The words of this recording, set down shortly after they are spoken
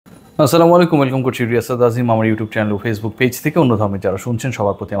আসসালামু আলাইকুম, ওয়েলকাম করছি রিয়াসাদ আজিম আমার ইউটিউব চ্যানেল ও ফেসবুক পেজ থেকে। অন্য ধর্মের যারা শুনছেন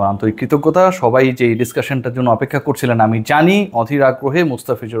সবার প্রতি আমার আন্তরিক কৃতজ্ঞতা। সবাই যে এই ডিসকাশনটার জন্য অপেক্ষা করছিলেন আমি জানি, অধীর আগ্রহে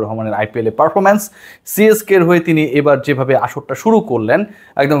মুস্তাফিজুর রহমানের আইপিএলে পারফরম্যান্স, সিএসকের হয়ে তিনি এবার যেভাবে আসরটা শুরু করলেন,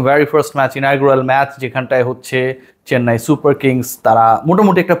 একদম very first match, inaugural match, যেখানটায় হচ্ছে চেন্নাই সুপার কিংস তারা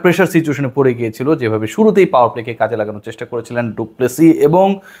মোটামুটি একটা প্রেশার সিচুয়েশনে পড়ে গিয়েছিল, যেভাবে শুরুতেই পাওয়ার প্লেকে কাজে লাগানোর চেষ্টা করেছিলেন ডুপ্লেসি এবং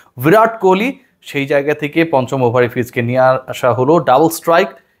বিরাট কোহলি, সেই জায়গা থেকে পঞ্চম ওভারে ফিজকে নিয়ে আসা হলো ডাবল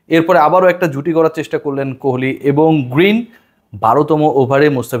স্ট্রাইক। এরপরে আবারও একটা জুটি করার চেষ্টা করলেন কোহলি এবং গ্রিন। 12তম ওভারে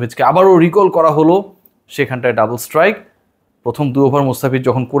মুস্তাফিজকে আবারও রিকল করা হলো, সেখানটায় ডাবল স্ট্রাইক। প্রথম 2 ওভার মুস্তাফিজ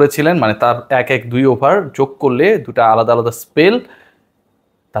যখন করেছিলেন, মানে তার 1-1-2 ওভার যোগ করলে দুটা আলাদা আলাদা স্পেল,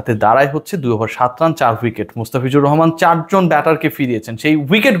 তাতে দাঁড়ায় হচ্ছে 2 over 7 run 4 wicket. Mustafizur Rahman 4জন ব্যাটারকে ফিরিয়েছেন। সেই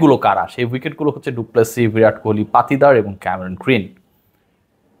উইকেটগুলো কারা? সেই উইকেটগুলো হচ্ছে ডুপ্লেসি, বিরাট কোহলি, পাতিদার এবং ক্যামেরন গ্রিন।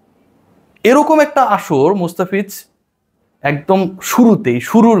 এরকম একটা আসর মুস্তাফিজ একদম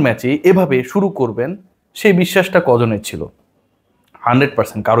শুরুর ম্যাচে এভাবে শুরু করবেন, সেই বিশ্বাসটা কজনের ছিল?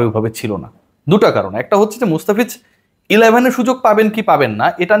 100% কারো এভাবে ছিল না। দুটা কারণ, একটা হচ্ছে যে মুস্তাফিজ 11-এ সুযোগ পাবেন কি পাবেন না,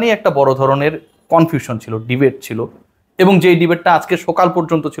 এটা নিয়ে একটা বড় ধরনের কনফিউশন ছিল, ডিবেট ছিল। এবং যেই ডিবেটটা আজকে সকাল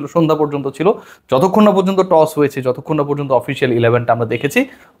পর্যন্ত ছিল, সন্ধ্যা পর্যন্ত ছিল, যতক্ষণ না পর্যন্ত টস হয়েছে, যতক্ষণ না পর্যন্ত অফিসিয়াল 11টা আমরা দেখেছি,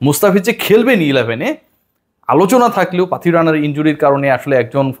 মুস্তাফিজ যে খেলবেন 11-এ আলোচনা থাকলেও পাথির রানার ইনজুরির কারণে আসলে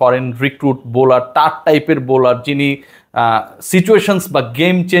একজন ফরেন রিক্রুট বোলার, টার টাইপের বোলার, যিনি সিচুয়েশনস বা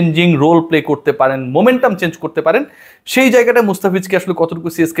গেম চেঞ্জিং রোল প্লে করতে পারেন, মোমেন্টাম চেঞ্জ করতে পারেন, সেই জায়গাটা মুস্তাফিজকে আসলে কতটুকু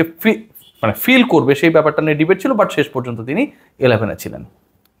সিএসকে ফিল করবে সেই ব্যাপারটা নিয়ে ডিবেট ছিল। বাট শেষ পর্যন্ত তিনি 11-এ ছিলেন।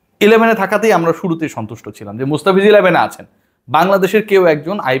 11-এ থাকাতেই আমরা শুরুতেই সন্তুষ্ট ছিলাম যে মুস্তাফিজ 11-এ আছেন। বাংলাদেশের কেউ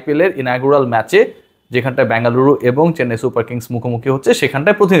একজন আইপিএলের ইনাগুরাল ম্যাচে, যেখানটায় বেঙ্গালুরু এবং চেন্নাই সুপার কিংস মুখোমুখি হচ্ছে,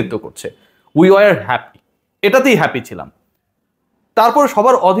 সেখানটায় প্রতিনিধিত্ব করছে। উই ওয়ার হ্যাপি, এটাতেই হ্যাপি ছিলাম। তারপর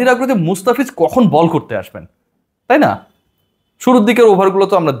সবার অধীর আগ্রহে মুস্তাফিজ কখন বল করতে আসবেন, তাই না? শুরুর দিকের ওভারগুলো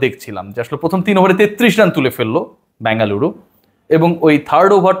তো আমরা দেখছিলাম যে আসলে প্রথম 3 ওভারে 33 রান তুলে ফেললো বেঙ্গালুরু, এবং ওই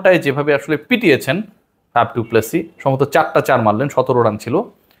থার্ড ওভারটায় যেভাবে আসলে পিটিয়েছেন ফ্যাফ ডু প্লেসি, সম্ভবত 4টা 4 মারলেন, 17 রান ছিল।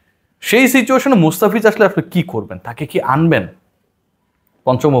 সেই সিচুয়েশনে মুস্তাফিজ আসলে আসলে কি করবেন, তাকে কি আনবেন?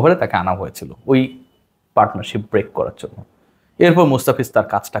 পঞ্চম ওভারে তাকে আনা হয়েছিল ওই পার্টনারশিপ ব্রেক করার জন্য। এরপর মুস্তাফিজ তার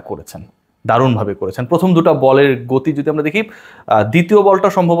কাজটা করেছেন, দারুণভাবে করেছেন। প্রথম দুটা বলের গতি যদি আমরা দেখি, দ্বিতীয় বলটা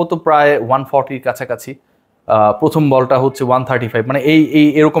সম্ভবত প্রায় 140-র কাছাকাছি, প্রথম বলটা হচ্ছে 135, মানে এই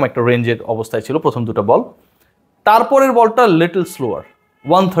এরকম একটা রেঞ্জের অবস্থায় ছিল প্রথম দুটো বল। তারপরের বলটা little slower,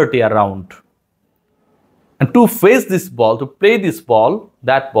 130 around. And to face this ball, to play this ball,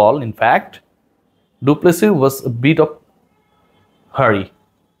 that ball, in fact, Duplessis was a bit of hurry,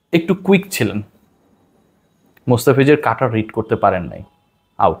 একটু কুইক ছিলেন। মুস্তাফিজের কাটা রিড করতে পারেন নাই,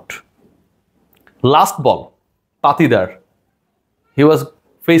 out. Last ball, Patidar, he was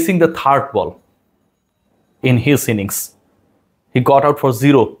facing the third ball in his innings. He got out for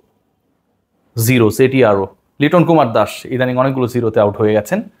 0 ZTRO. Liton Kumar Das ইদানিং অনেকগুলো জিরোতে আউট হয়ে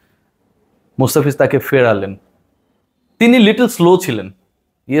গেছেন। মুস্তাফিজ তাকে ফেরালেন। তিনি লিটল স্লো ছিলেন।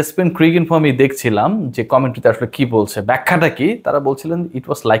 ইএসপিএন ক্রিক ইনফর্ম আমি দেখছিলাম যে কমেন্ট্রিতে আসলে কি বলছে, ব্যাখ্যাটা কি, তারা বলছিলেন ইট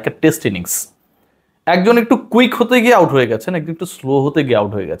was like a test innings. একজন একটু কুইক হতে গিয়ে আউট হয়ে গেছেন, একজন একটু স্লো হতে গিয়ে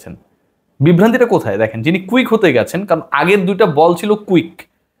আউট হয়ে গেছেন। বিভ্রান্তিটা কোথায় দেখেন, যিনি কুইক হতে গেছেন, কারণ আগের দুইটা বল ছিল কুইক।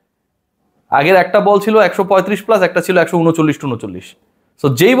 আগের একটা বল ছিল 135+, একটা ছিল 139-39। সো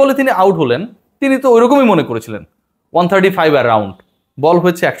যেই বলে তিনি আউট হলেন, তিনি তো ওইরকমই মনে করেছিলেন 135 অ্যারাউন্ড, বল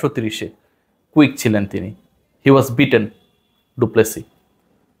হয়েছে 130-এ, কুইক ছিলেন তিনি। হি ওয়াজ বিটেন ডুপ্লেসি।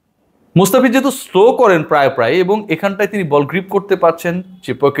 মুস্তাফিজ যেহেতু স্লো করেন প্রায় এবং এখানটায় তিনি বল গ্রিপ করতে পারছেন,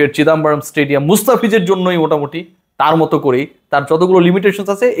 চিপকের চিদাম্বরম স্টেডিয়াম মুস্তাফিজের জন্যই মোটামুটি তার মতো করেই, তার যতগুলো লিমিটেশন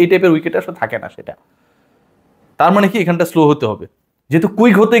আছে এই টাইপের উইকেট আসলে থাকে না সেটা। তার মানে কি এখানটা স্লো হতে হবে, যেহেতু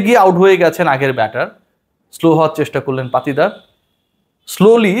কুইক হতে গিয়ে আউট হয়ে গেছেন আগের ব্যাটার, স্লো হওয়ার চেষ্টা করলেন পাতিদার।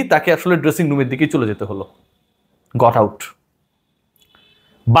 স্লোলি তাকে আসলে ড্রেসিং রুমের দিকে চলে যেতে হলো, গট আউট।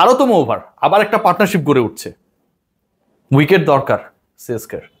 12তম ওভার, আবার একটা পার্টনারশিপ গড়ে উঠছে, উইকেট দরকার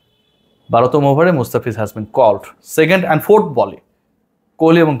সিএসকের। 12তম ওভারে Mustafiz has been called. Second and fourth বলে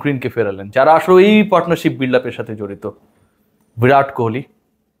কোহলি এবং গ্রিনকে ফেরালেন, যারা আসলে এই পার্টনারশিপ বিল্ড আপের সাথে জড়িত। বিরাট কোহলি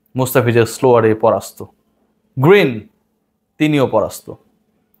মুস্তাফিজের স্লোয়ারে পরাস্ত, গ্রিন তিনিও পরাস্ত।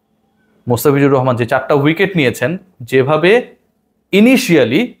 মুস্তাফিজুর রহমান যে 4টা উইকেট নিয়েছেন, যেভাবে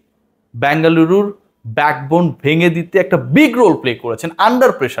ইনিশিয়ালি বেঙ্গালুরুর ব্যাকবোন ভেঙে দিতে একটা বিগ রোল প্লে করেছেন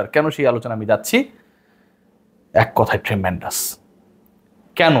আন্ডার প্রেশার, কেন সেই আলোচনা আমি যাচ্ছি, এক কথায় ট্রেমেন্ডাস।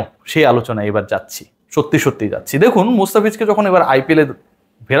 কেন সেই আলোচনা এবার যাচ্ছি, সত্যি যাচ্ছি। দেখুন, মুস্তাফিজকে যখন এবার আইপিএলে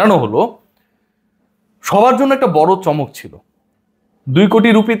ফেরানো হলো, সবার জন্য একটা বড় চমক ছিল। 2 কোটি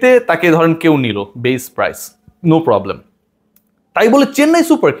রুপিতে তাকে ধরেন কেউ নিল, বেস প্রাইস, নো প্রবলেম। তাই বলে চেন্নাই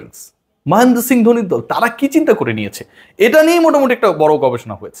সুপার কিংস, মহেন্দ্র সিং ধোনির দল, তারা কি চিন্তা করে নিয়েছে, এটা নিয়েই মোটামুটি একটা বড়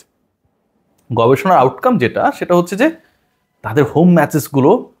গবেষণা হয়েছে। গবেষণার আউটকাম যেটা, সেটা হচ্ছে যে তাদের হোম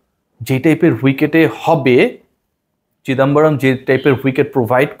ম্যাচেসগুলো যে টাইপের উইকেটে হবে, চিদম্বরম যে টাইপের উইকেট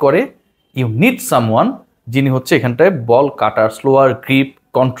প্রোভাইড করে, ইউ নিড সামওয়ান যিনি হচ্ছে এখানটায় বল কাটার, স্লোয়ার, গ্রিপ,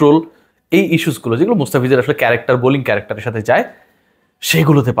 কন্ট্রোল, এই ইস্যুসগুলো যেগুলো মুস্তাফিজের আসলে ক্যারেক্টার, বোলিং ক্যারেক্টারের সাথে যায়,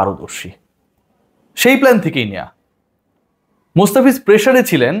 সেগুলোতে পারদর্শী। সেই প্ল্যান থেকেই নেয়া। মুস্তাফিজ প্রেসারে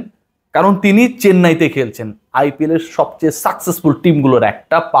ছিলেন কারণ তিনি চেন্নাইতে খেলছেন, আইপিএল এর সবচেয়ে সাকসেসফুল টিমগুলোর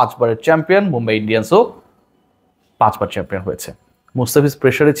একটা, 5 বারের চ্যাম্পিয়ন। মুম্বাই ইন্ডিয়ান্সও 5 বার চ্যাম্পিয়ন হয়েছে। মুস্তাফিজ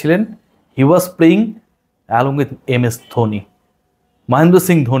প্রেসারে ছিলেন, হি was playing along with MS Dhoni, Mahendra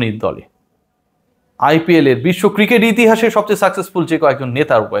Singh ধোনির দলে। আইপিএল এর বিশ্ব ক্রিকেট ইতিহাসে সবচেয়ে সাকসেসফুল যে কয়েকজন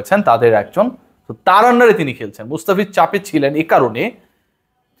নেতা রয়েছেন তাদের একজন, তো তার আন্ডারে তিনি খেলছেন। মুস্তাফিজ চাপে ছিলেন এ কারণে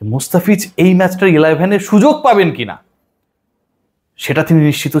মুস্তাফিজ এই ম্যাচটার 11-এর সুযোগ পাবেন কিনা সেটা তিনি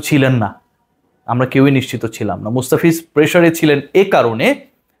নিশ্চিত ছিলেন না, আমরা কেউই নিশ্চিত ছিলাম না। মুস্তাফিজ প্রেসারে ছিলেন এ কারণে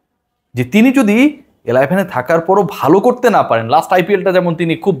যে তিনি যদি 11-এ থাকার পরও ভালো করতে না পারেন, লাস্ট আইপিএলটা যেমন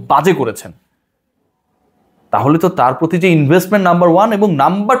তিনি খুব বাজে করেছেন, তাহলে তো তার প্রতি যে ইনভেস্টমেন্ট নাম্বার 1 এবং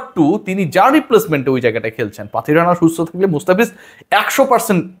নাম্বার 2, তিনি যার রিপ্লেসমেন্টে ওই জায়গাটা খেলছেন, পাথির রানা সুস্থ থাকলে মুস্তাফিজ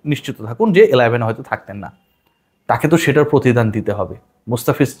 100% নিশ্চিত থাকুন যে 11-এ হয়তো থাকতেন না, তাকে তো সেটার প্রতিদান দিতে হবে।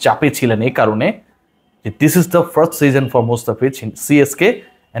 মুস্তাফিজ চাপে ছিলেন এই কারণে যে this is the first season for Mustafiz in CSK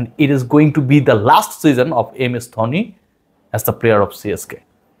and it is going to be the last season of MS Dhoni as the player of CSK.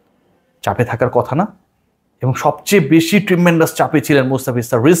 চাপে থাকার কথা না? এবং সবচেয়ে বেশি ট্রিমেন্ডাস চাপে ছিলেন মুস্তাফিজ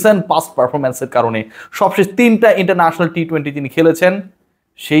তার রিসেন্ট পাস্ট পারফরম্যান্সের কারণে। সবশেষ 3টা ইন্টারন্যাশনাল T20 তিনি খেলেছেন,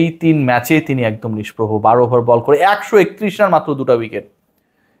 সেই 3 ম্যাচে তিনি একদম নিষ্প্রভ, 12 ওভার বল করে 131 রান, মাত্র 2টা উইকেট।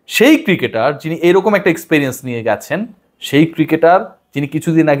 সেই ক্রিকেটার যিনি এরকম একটা এক্সপেরিয়েন্স নিয়ে গেছেন, সেই ক্রিকেটার যিনি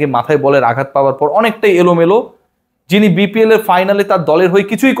কিছুদিন আগে মাথায় বলের আঘাত পাওয়ার পর অনেকটাই এলোমেলো, যিনি বিপিএল এর ফাইনালে তার দলের হয়ে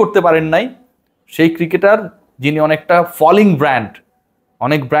কিছুই করতে পারেন নাই, সেই ক্রিকেটার যিনি অনেকটা ফলিং ব্র্যান্ড,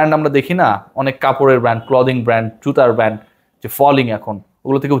 অনেক ব্র্যান্ড আমরা দেখি না, অনেক কাপড়ের ব্র্যান্ড, ক্লদিং ব্র্যান্ড, জুতার ব্র্যান্ড যে ফলিং, এখন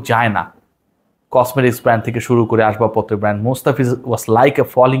ওগুলো থেকেও যায় না, কসমেটিক্স ব্র্যান্ড থেকে শুরু করে আসবাবপত্রের brand. Mustafiz was like a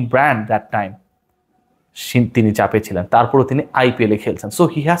falling brand that time. তিনি চাপে ছিলেন, তারপরও তিনি আইপিএলে খেলছেন, so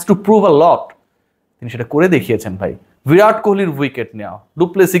he has to prove আ লট। তিনি সেটা করে দেখিয়েছেন ভাই। বিরাট কোহলির উইকেট নেওয়া,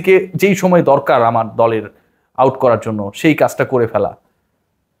 ডুপ্লেসিকে যেই সময় দরকার আমার দলের আউট করার জন্য সেই কাজটা করে ফেলা,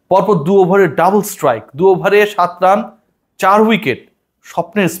 পরপর 2 ওভারে ডাবল স্ট্রাইক, 2 ওভারে 7 রান, 4 উইকেট,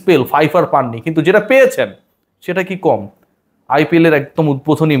 স্বপ্নের স্পেল, 5 আর পাননি, কিন্তু যেটা পেয়েছেন সেটা কি কম? আইপিএল এর একদম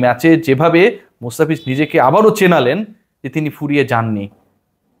উদ্বোধনী ম্যাচে যেভাবে মুস্তাফিজ নিজেকে আবারও চেনালেন যে তিনি ফুরিয়ে যাননি,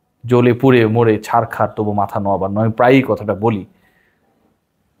 জ্বলে পুড়ে মরে ছাড়খার তবু মাথা নোয়াবার নয়, প্রায়ই কথাটা বলি,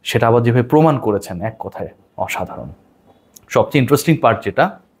 সেটা আবার যেভাবে প্রমাণ করেছেন, এক কথায় অসাধারণ। সবচেয়ে ইন্টারেস্টিং পার্ট যেটা,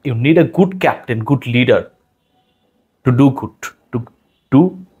 you need a good captain, good leader to do good, to do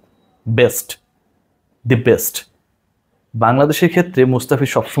best, the best. বাংলাদেশের ক্ষেত্রে মুস্তাফিজ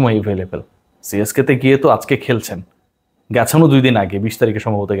সবসময় এভেলেবেল। CSK-তে গিয়ে তো আজকে খেলছেন, গেছেনও 2 দিন আগে, 20 তারিখে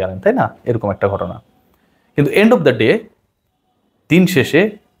সম্ভবত গেলেন, তাই না? এরকম একটা ঘটনা। কিন্তু এন্ড অফ দ্য ডে, দিন শেষে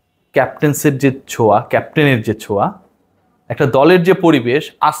ক্যাপ্টেন্সের যে ছোঁয়া, ক্যাপ্টেনের যে ছোঁয়া, একটা দলের যে পরিবেশ,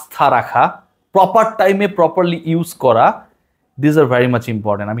 আস্থা রাখা, প্রপার টাইমে প্রপারলি ইউজ করা, this are very much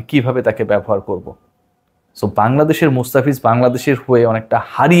important. আমি কিভাবে তাকে ব্যবহার করব। সো বাংলাদেশের মুস্তাফিজ বাংলাদেশের হয়ে অনেকটা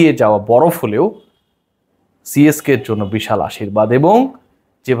হারিয়ে যাওয়া বরফ হলেও CSK-এর জন্য বিশাল আশীর্বাদ। এবং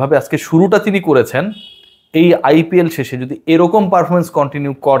যেভাবে আজকে শুরুটা তিনি করেছেন, এই আইপিএল শেষে যদি এরকম পারফরমেন্স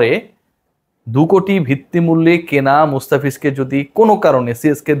কন্টিনিউ করে, 2 কোটি ভিত্তিমূল্যে কেনা মুস্তাফিজকে যদি কোনো কারণে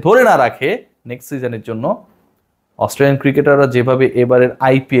CSK ধরে না রাখে নেক্সট সিজনের জন্য, অস্ট্রেলিয়ান ক্রিকেটাররা যেভাবে এবারের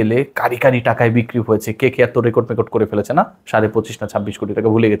আইপিএলে কারি কারি টাকায় বিক্রি হয়েছে, কে এত রেকর্ড মেকর্ড করে ফেলেছে না, 25.5 না 26 কোটি টাকা,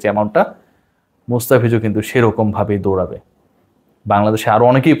 ভুলে গেছে অ্যামাউন্টটা, মুস্তাফিজও কিন্তু সেরকম ভাবেই দৌড়াবে। বাংলাদেশে আরো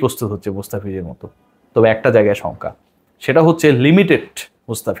অনেকেই প্রস্তুত হচ্ছে মুস্তাফিজের মতো, তবে একটা জায়গায় শঙ্কা, সেটা হচ্ছে লিমিটেড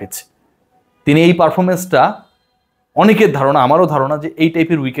মুস্তাফিজ। তিনি এই পারফরমেন্সটা, অনেকের ধারণা, আমারও ধারণা, যে এই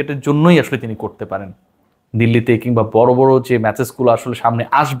টাইপের উইকেটের জন্যই আসলে তিনি করতে পারেন। দিল্লিতে কিংবা বড় বড় যে ম্যাচেসগুলো আসলে সামনে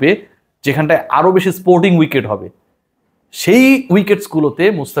আসবে, যেখানটায় আরো বেশি স্পোর্টিং উইকেট হবে, সেই উইকেটসগুলোতে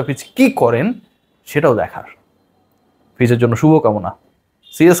মুস্তাফিজ কি করেন সেটাও দেখার। ফিজের জন্য শুভকামনা,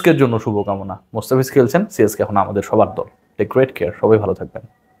 CSK-এর জন্য শুভকামনা। মুস্তাফিজ খেলছেন, CSK এখন আমাদের সবার দল। টেক গ্রেট কেয়ার, সবাই ভালো থাকবেন।